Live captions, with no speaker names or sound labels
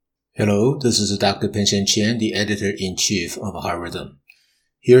Hello, this is Dr. Penxian Qian, the Editor-in-Chief of HeartRhythm.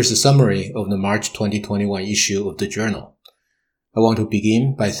 Here's a summary of the March 2021 issue of the journal. I want to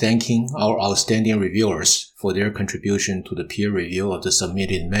begin by thanking our outstanding reviewers for their contribution to the peer review of the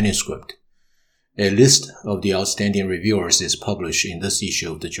submitted manuscript. A list of the outstanding reviewers is published in this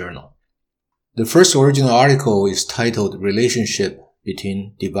issue of the journal. The first original article is titled Relationship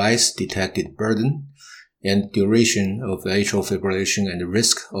between Device-Detected Burden and Duration of Atrial Fibrillation and the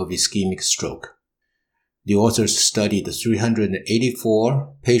Risk of Ischemic Stroke. The authors studied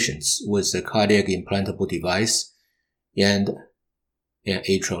 384 patients with a cardiac implantable device and an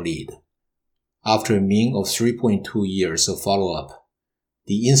atrial lead. After a mean of 3.2 years of follow-up,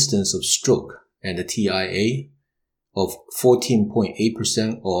 the incidence of stroke and the TIA of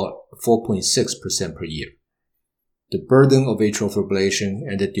 14.8% or 4.6% per year. The burden of atrial fibrillation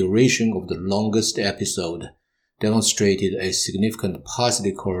and the duration of the longest episode demonstrated a significant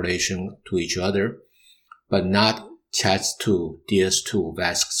positive correlation to each other, but not CHATS-2 DS2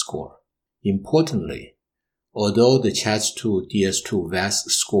 VASC score. Importantly, although the CHATS-2 DS2 VASC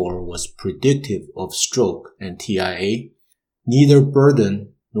score was predictive of stroke and TIA, neither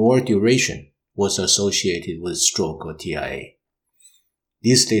burden nor duration was associated with stroke or TIA.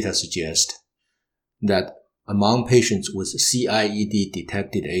 These data suggest that among patients with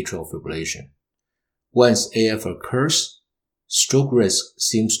CIED-detected atrial fibrillation, once AF occurs, stroke risk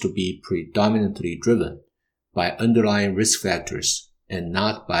seems to be predominantly driven by underlying risk factors and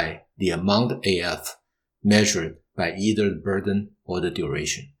not by the amount of AF measured by either the burden or the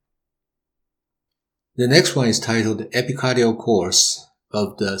duration. The next one is titled Epicardial Course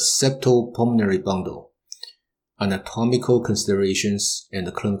of the Septopulmonary Bundle, Anatomical Considerations and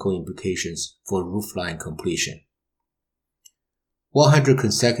the Clinical Implications for Roofline Completion. 100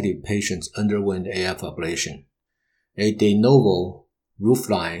 consecutive patients underwent AF ablation. A de novo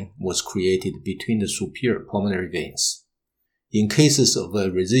roofline was created between the superior pulmonary veins. In cases of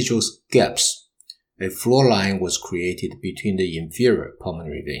residual gaps, a floor line was created between the inferior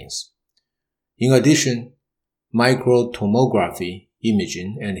pulmonary veins. In addition, microtomography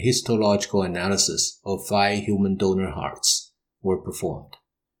imaging and histological analysis of 5 human donor hearts were performed.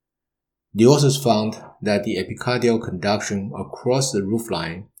 The authors found that the epicardial conduction across the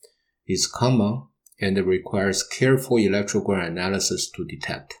roofline is common and requires careful electrogram analysis to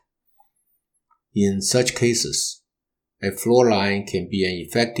detect. In such cases, a floor line can be an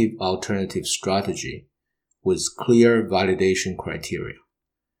effective alternative strategy with clear validation criteria.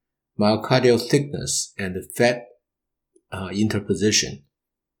 Myocardial thickness and fat interposition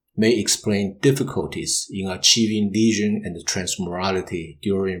may explain difficulties in achieving lesion and transmurality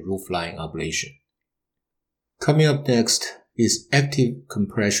during roofline ablation. Coming up next is active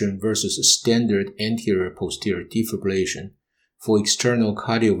compression versus standard anterior-posterior defibrillation for external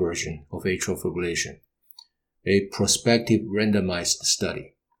cardioversion of atrial fibrillation, a prospective randomized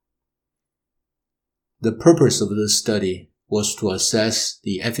study. The purpose of this study was to assess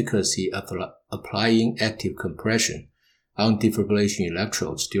the efficacy of applying active compression on defibrillation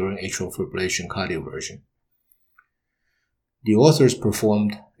electrodes during atrial fibrillation cardioversion. The authors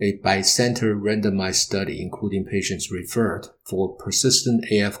performed a bi-center randomized study including patients referred for persistent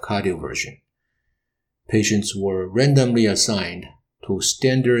AF cardioversion. Patients were randomly assigned to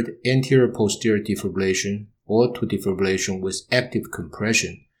standard anterior-posterior defibrillation or to defibrillation with active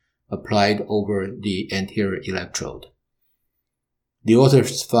compression applied over the anterior electrode. The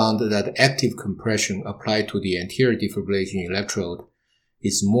authors found that active compression applied to the anterior defibrillation electrode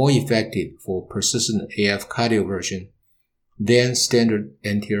is more effective for persistent AF cardioversion than standard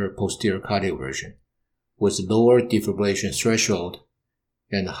anterior-posterior cardioversion, with lower defibrillation threshold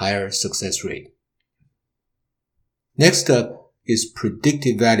and higher success rate. Next up is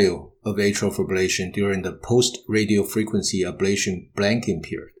predictive value of atrial fibrillation during the post-radiofrequency ablation blanking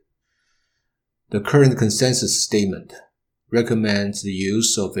period. The current consensus statement recommends the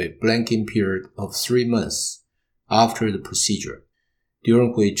use of a blanking period of 3 months after the procedure,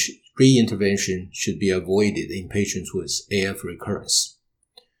 during which reintervention should be avoided in patients with AF recurrence.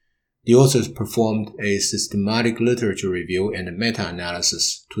 The authors performed a systematic literature review and a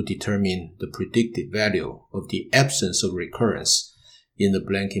meta-analysis to determine the predicted value of the absence of recurrence in the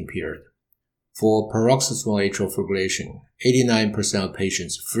blanking period. For paroxysmal atrial fibrillation, 89% of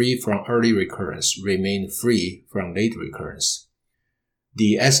patients free from early recurrence remained free from late recurrence.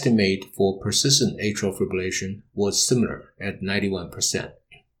 The estimate for persistent atrial fibrillation was similar at 91%.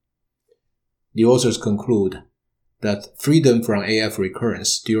 The authors conclude that freedom from AF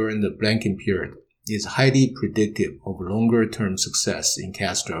recurrence during the blanking period is highly predictive of longer-term success in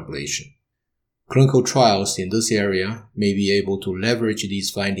catheter ablation. Clinical trials in this area may be able to leverage these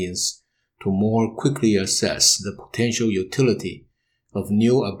findings to more quickly assess the potential utility of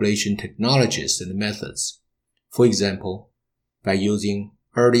new ablation technologies and methods, for example, by using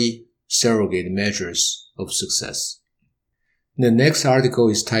early surrogate measures of success. The next article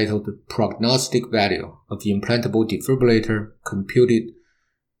is titled Prognostic Value of Implantable Defibrillator Computed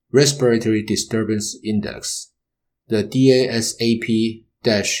Respiratory Disturbance Index, the DASAP-HF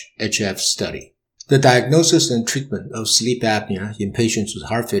study. The diagnosis and treatment of sleep apnea in patients with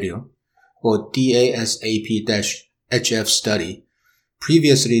heart failure, or DASAP-HF study,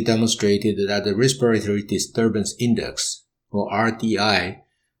 previously demonstrated that the Respiratory Disturbance Index, or RDI,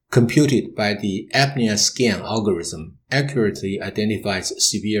 computed by the apnea scan algorithm accurately identifies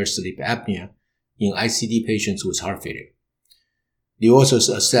severe sleep apnea in ICD patients with heart failure. The authors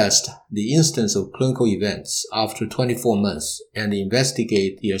assessed the instance of clinical events after 24 months and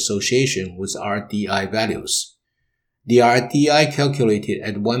investigate the association with RDI values. The RDI calculated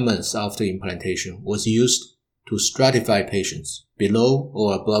at 1 month after implantation was used to stratify patients below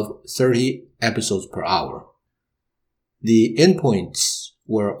or above 30 episodes per hour. The endpoints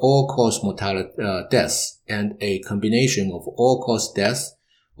were all-cause mortality deaths and a combination of all-cause death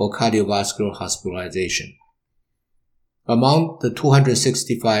or cardiovascular hospitalization. Among the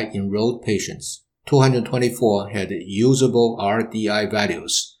 265 enrolled patients, 224 had usable RDI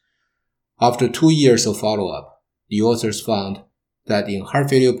values. After 2 years of follow-up, the authors found that in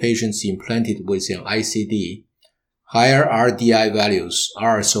heart failure patients implanted with an ICD, higher RDI values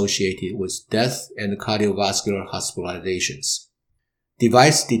are associated with death and cardiovascular hospitalizations.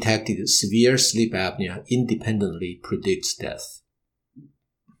 Device-detected severe sleep apnea independently predicts death.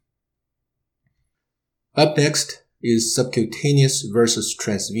 Up next is subcutaneous versus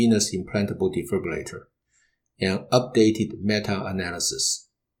transvenous implantable defibrillator, an updated meta-analysis.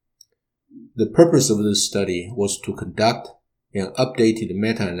 The purpose of this study was to conduct an updated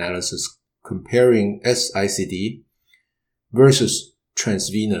meta-analysis comparing SICD versus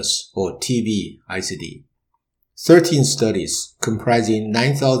transvenous or TV ICD. 13 studies comprising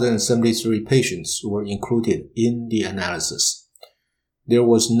 9,073 patients were included in the analysis. There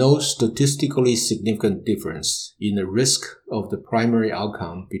was no statistically significant difference in the risk of the primary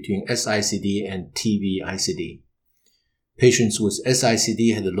outcome between SICD and TV ICD. Patients with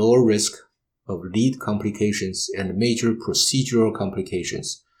SICD had a lower risk of lead complications and major procedural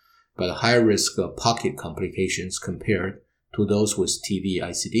complications, but a higher risk of pocket complications compared to those with TV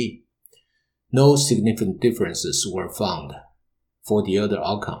ICD. No significant differences were found for the other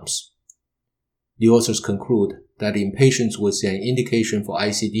outcomes. The authors conclude that in patients with an indication for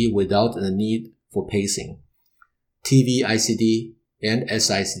ICD without a need for pacing, TV ICD and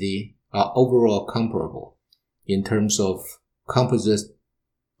SICD are overall comparable in terms of composite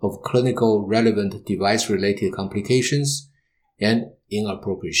of clinical relevant device-related complications and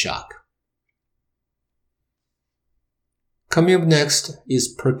inappropriate shock. Coming up next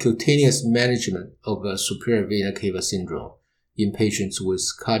is percutaneous management of superior vena cava syndrome in patients with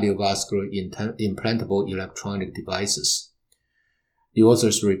cardiovascular implantable electronic devices. The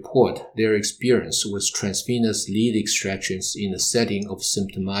authors report their experience with transvenous lead extractions in the setting of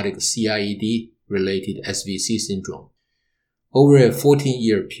symptomatic CIED-related SVC syndrome. Over a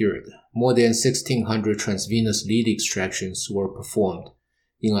 14-year period, more than 1,600 transvenous lead extractions were performed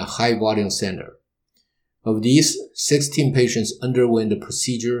in a high-volume center. Of these, 16 patients underwent the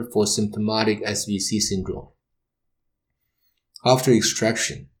procedure for symptomatic SVC syndrome. After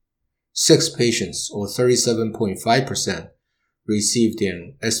extraction, 6 patients, or 37.5%, received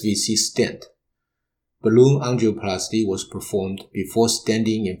an SVC stent. Balloon angioplasty was performed before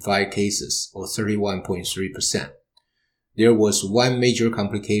stenting in 5 cases, or 31.3%. There was 1 major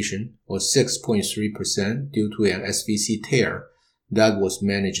complication, or 6.3%, due to an SVC tear that was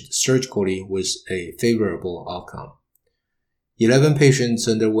managed surgically with a favorable outcome. 11 patients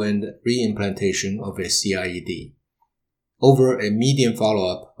underwent reimplantation of a CIED. Over a median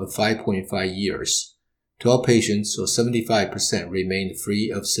follow-up of 5.5 years, 12 patients, or 75%, remained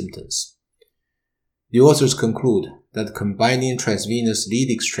free of symptoms. The authors conclude that combining transvenous lead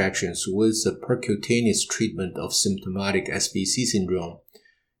extractions with the percutaneous treatment of symptomatic SVC syndrome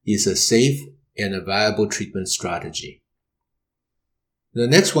is a safe and a viable treatment strategy. The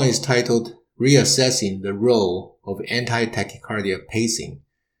next one is titled Reassessing the Role of Anti-Tachycardia Pacing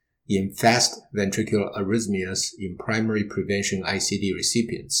in Fast Ventricular Arrhythmias in Primary Prevention ICD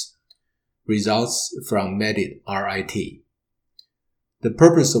Recipients. Results from MEDIT-RIT. The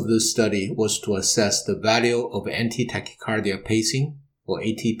purpose of this study was to assess the value of anti-tachycardia pacing, or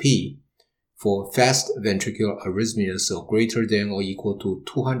ATP, for fast ventricular arrhythmias of greater than or equal to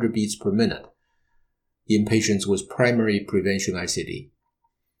 200 beats per minute in patients with primary prevention ICD.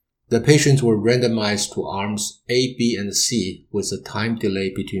 The patients were randomized to arms A, B, and C with a time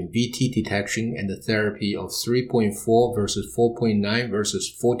delay between VT detection and the therapy of 3.4 versus 4.9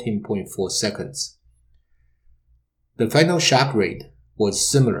 versus 14.4 seconds. The final shock rate was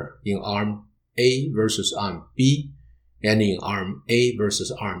similar in arm A versus arm B and in arm A versus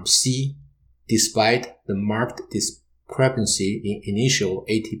arm C, despite the marked discrepancy in initial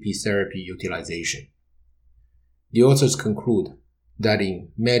ATP therapy utilization. The authors conclude that in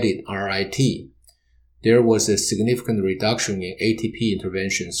MEDIT-RIT, there was a significant reduction in ATP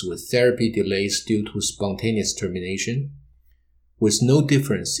interventions with therapy delays due to spontaneous termination, with no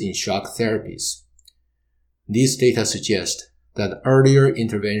difference in shock therapies. These data suggest that earlier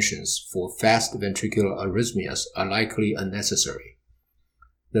interventions for fast ventricular arrhythmias are likely unnecessary.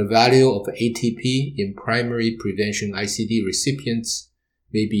 The value of ATP in primary prevention ICD recipients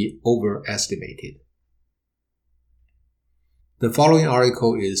may be overestimated. The following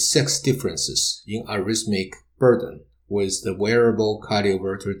article is 6 differences in arrhythmic burden with the wearable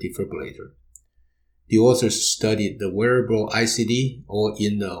cardioverter defibrillator. The authors studied the wearable ICD or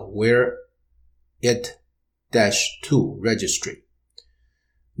in the Wear It-2 registry.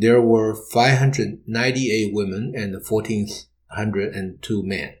 There were 598 women and 1,402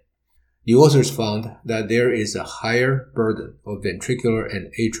 men. The authors found that there is a higher burden of ventricular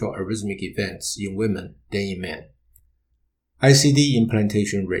and atrial arrhythmic events in women than in men. ICD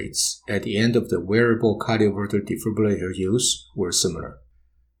implantation rates at the end of the wearable cardioverter defibrillator use were similar.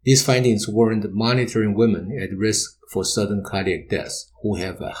 These findings warrant monitoring women at risk for sudden cardiac death who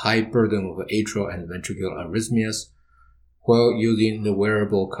have a high burden of atrial and ventricular arrhythmias while using the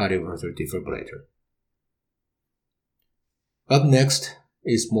wearable cardioverter defibrillator. Up next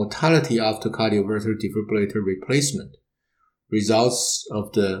is mortality after cardioverter defibrillator replacement, results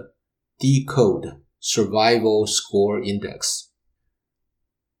of the DECODE Survival Score Index.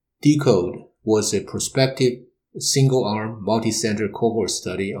 DECODE was a prospective single-arm multi-center cohort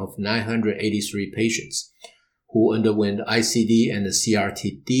study of 983 patients who underwent ICD and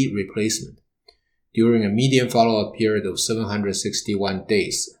CRT-D replacement. During a median follow-up period of 761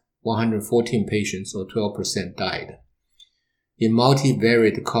 days, 114 patients or 12% died. In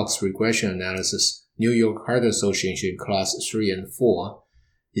multivariate Cox regression analysis, New York Heart Association Class 3 and 4,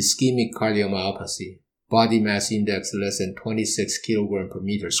 ischemic cardiomyopathy, body mass index less than 26 kg per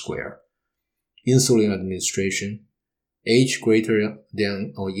meter square, insulin administration, age greater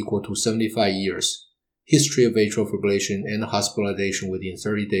than or equal to 75 years, history of atrial fibrillation and hospitalization within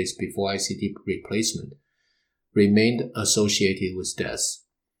 30 days before ICD replacement, remained associated with death.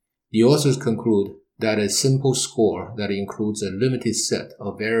 The authors conclude that a simple score that includes a limited set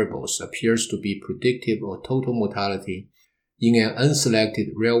of variables appears to be predictive of total mortality in an unselected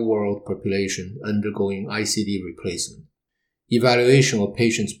real-world population undergoing ICD replacement. Evaluation of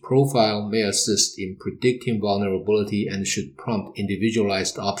patients' profile may assist in predicting vulnerability and should prompt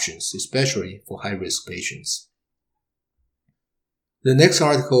individualized options, especially for high-risk patients. The next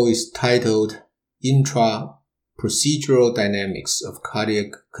article is titled Intra-Procedural Dynamics of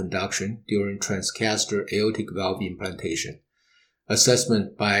Cardiac Conduction During Transcatheter Aortic Valve Implantation,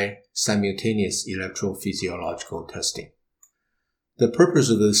 Assessment by Simultaneous Electrophysiological Testing. The purpose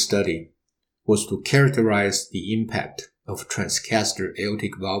of this study was to characterize the impact of transcatheter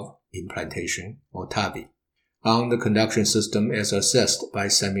aortic valve implantation, or TAVI, on the conduction system as assessed by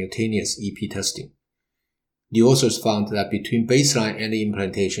simultaneous EP testing. The authors found that between baseline and the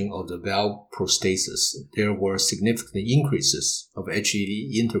implantation of the valve prosthesis, there were significant increases of HED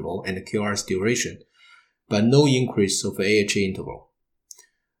interval and QRS duration, but no increase of AHA interval.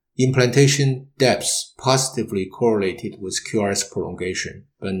 Implantation depths positively correlated with QRS prolongation,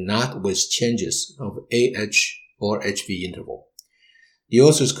 but not with changes of AH or HV interval. The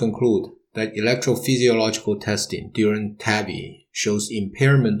authors conclude that electrophysiological testing during TAVI shows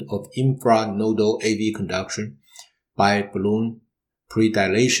impairment of infranodal AV conduction by balloon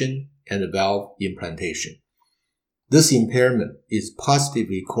predilation and valve implantation. This impairment is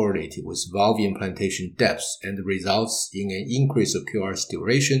positively correlated with valve implantation depths and results in an increase of QRS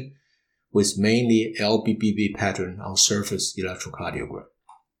duration with mainly LBBB pattern on surface electrocardiogram.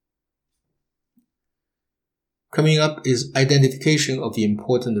 Coming up is identification of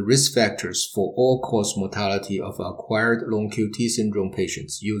important risk factors for all-cause mortality of acquired long QT syndrome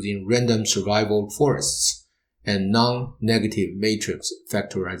patients using random survival forests and non-negative matrix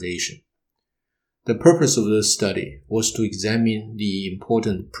factorization. The purpose of this study was to examine the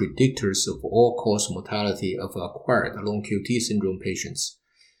important predictors of all-cause mortality of acquired long QT syndrome patients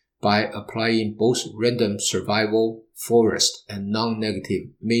by applying both random survival forest and non-negative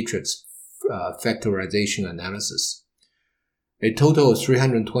matrix factorization analysis. A total of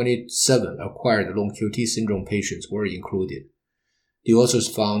 327 acquired long QT syndrome patients were included. The authors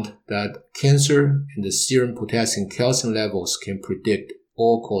found that cancer and the serum potassium calcium levels can predict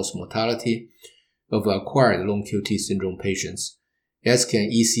all-cause mortality of acquired long QT syndrome patients, as can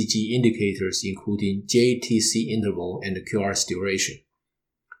ECG indicators including JTC interval and QRS duration.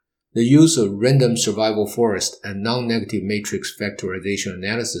 The use of random survival forest and non-negative matrix factorization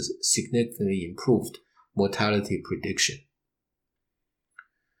analysis significantly improved mortality prediction.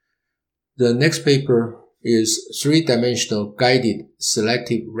 The next paper is three-dimensional guided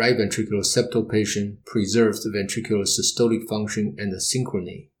selective right ventricular septal patient preserved ventricular systolic function and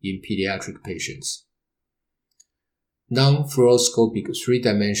synchrony in pediatric patients. Non-fluoroscopic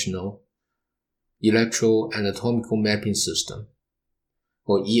three-dimensional electroanatomical mapping system,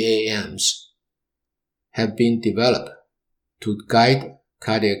 or EAMs, have been developed to guide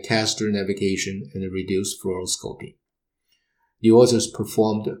cardiac catheter navigation and reduce fluoroscopy. The authors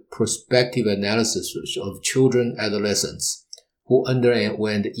performed prospective analysis of children and adolescents who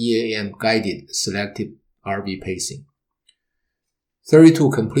underwent EAM-guided selective RV pacing. 32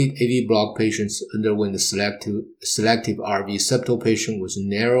 complete AV block patients underwent selective RV septal patient with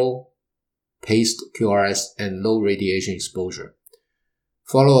narrow paced QRS and low radiation exposure.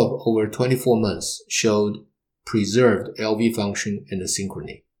 Follow-up over 24 months showed preserved LV function and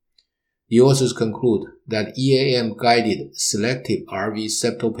synchrony. The authors conclude that EAM-guided selective RV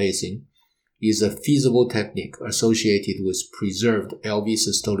septal pacing is a feasible technique associated with preserved LV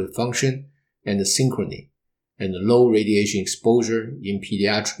systolic function and synchrony and low radiation exposure in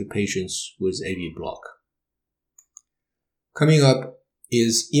pediatric patients with AV block. Coming up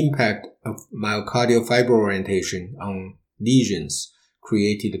is impact of myocardial fiber orientation on lesions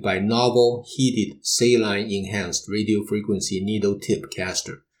created by novel heated saline-enhanced radiofrequency needle tip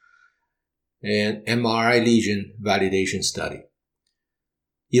catheter and MRI lesion validation study.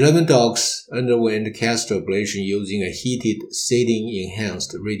 11 dogs underwent catheter ablation using a heated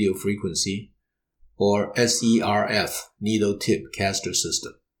saline-enhanced radiofrequency, or SERF, needle tip catheter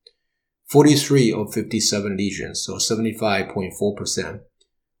system. 43 of 57 lesions, or 75.4%,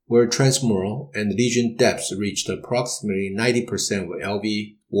 were transmural and lesion depths reached approximately 90% of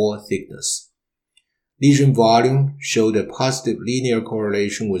LV wall thickness. Lesion volume showed a positive linear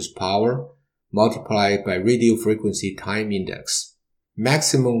correlation with power multiplied by radiofrequency time index.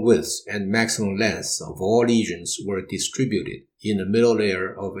 Maximum width and maximum length of all lesions were distributed in the middle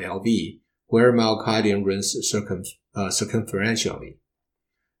layer of LV, where myocardium runs circumferentially.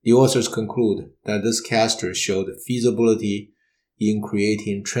 The authors conclude that this catheter showed feasibility in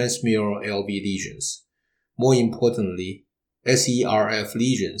creating transmural LV lesions. More importantly, SERF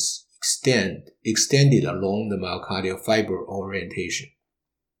lesions extended along the myocardial fiber orientation.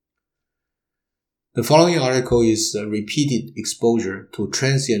 The following article is repeated exposure to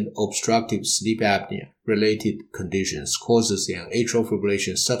transient obstructive sleep apnea-related conditions causes an atrial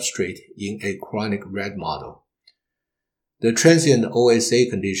fibrillation substrate in a chronic rat model. The transient OSA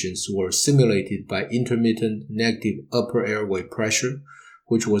conditions were simulated by intermittent negative upper airway pressure,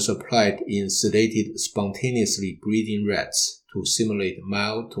 which was applied in sedated spontaneously breathing rats to simulate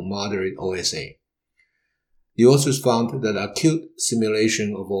mild to moderate OSA. The authors found that acute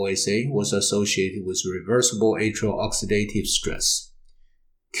simulation of OSA was associated with reversible atrial oxidative stress.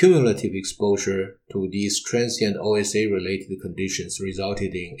 Cumulative exposure to these transient OSA-related conditions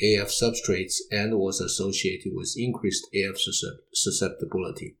resulted in AF substrates and was associated with increased AF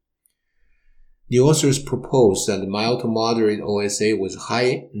susceptibility. The authors proposed that mild to moderate OSA with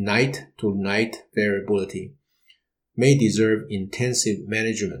high night-to-night variability may deserve intensive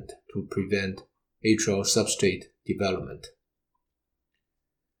management to prevent atrial substrate development.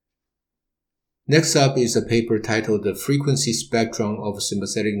 Next up is a paper titled The Frequency Spectrum of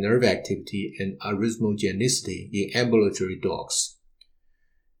Sympathetic Nerve Activity and Arrhythmogenicity in Ambulatory Dogs.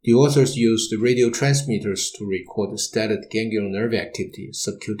 The authors used radiotransmitters to record static ganglion nerve activity,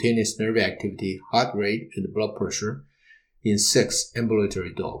 subcutaneous nerve activity, heart rate, and blood pressure in 6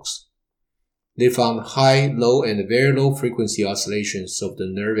 ambulatory dogs. They found high, low, and very low frequency oscillations of the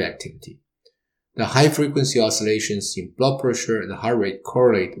nerve activity. The high-frequency oscillations in blood pressure and heart rate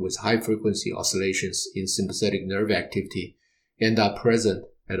correlate with high-frequency oscillations in sympathetic nerve activity and are present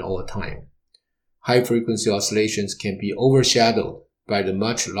at all times. High-frequency oscillations can be overshadowed by the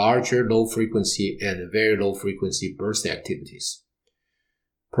much larger low-frequency and very low-frequency burst activities.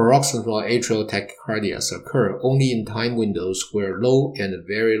 Paroxysmal atrial tachycardias occur only in time windows where low and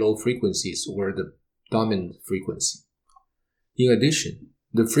very low frequencies were the dominant frequency. In addition,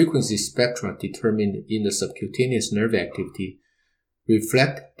 the frequency spectra determined in the subcutaneous nerve activity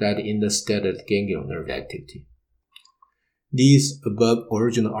reflect that in the stated ganglion nerve activity. These above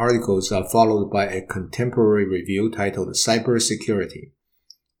original articles are followed by a contemporary review titled Cybersecurity: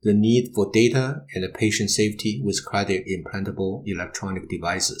 The Need for Data and Patient Safety with Cardiac Implantable Electronic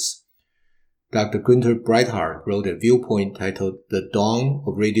Devices. Dr. Günther Breithart wrote a viewpoint titled The Dawn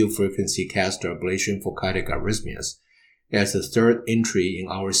of Radiofrequency Catheter Ablation for Cardiac Arrhythmias as the third entry in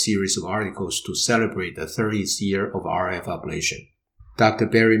our series of articles to celebrate the 30th year of RF ablation. Dr.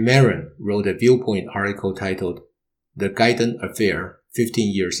 Barry Maron wrote a viewpoint article titled The Guyton Affair,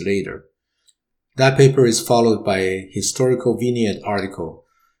 15 Years Later. That paper is followed by a historical vignette article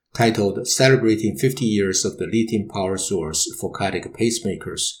titled Celebrating 50 Years of the Lithium Power Source for Cardiac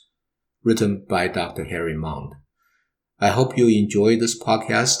Pacemakers, written by Dr. Harry Mond. I hope you enjoyed this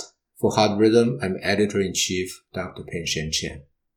podcast. For Heart Rhythm, I'm Editor-in-Chief Dr. Peng-Shen Chen.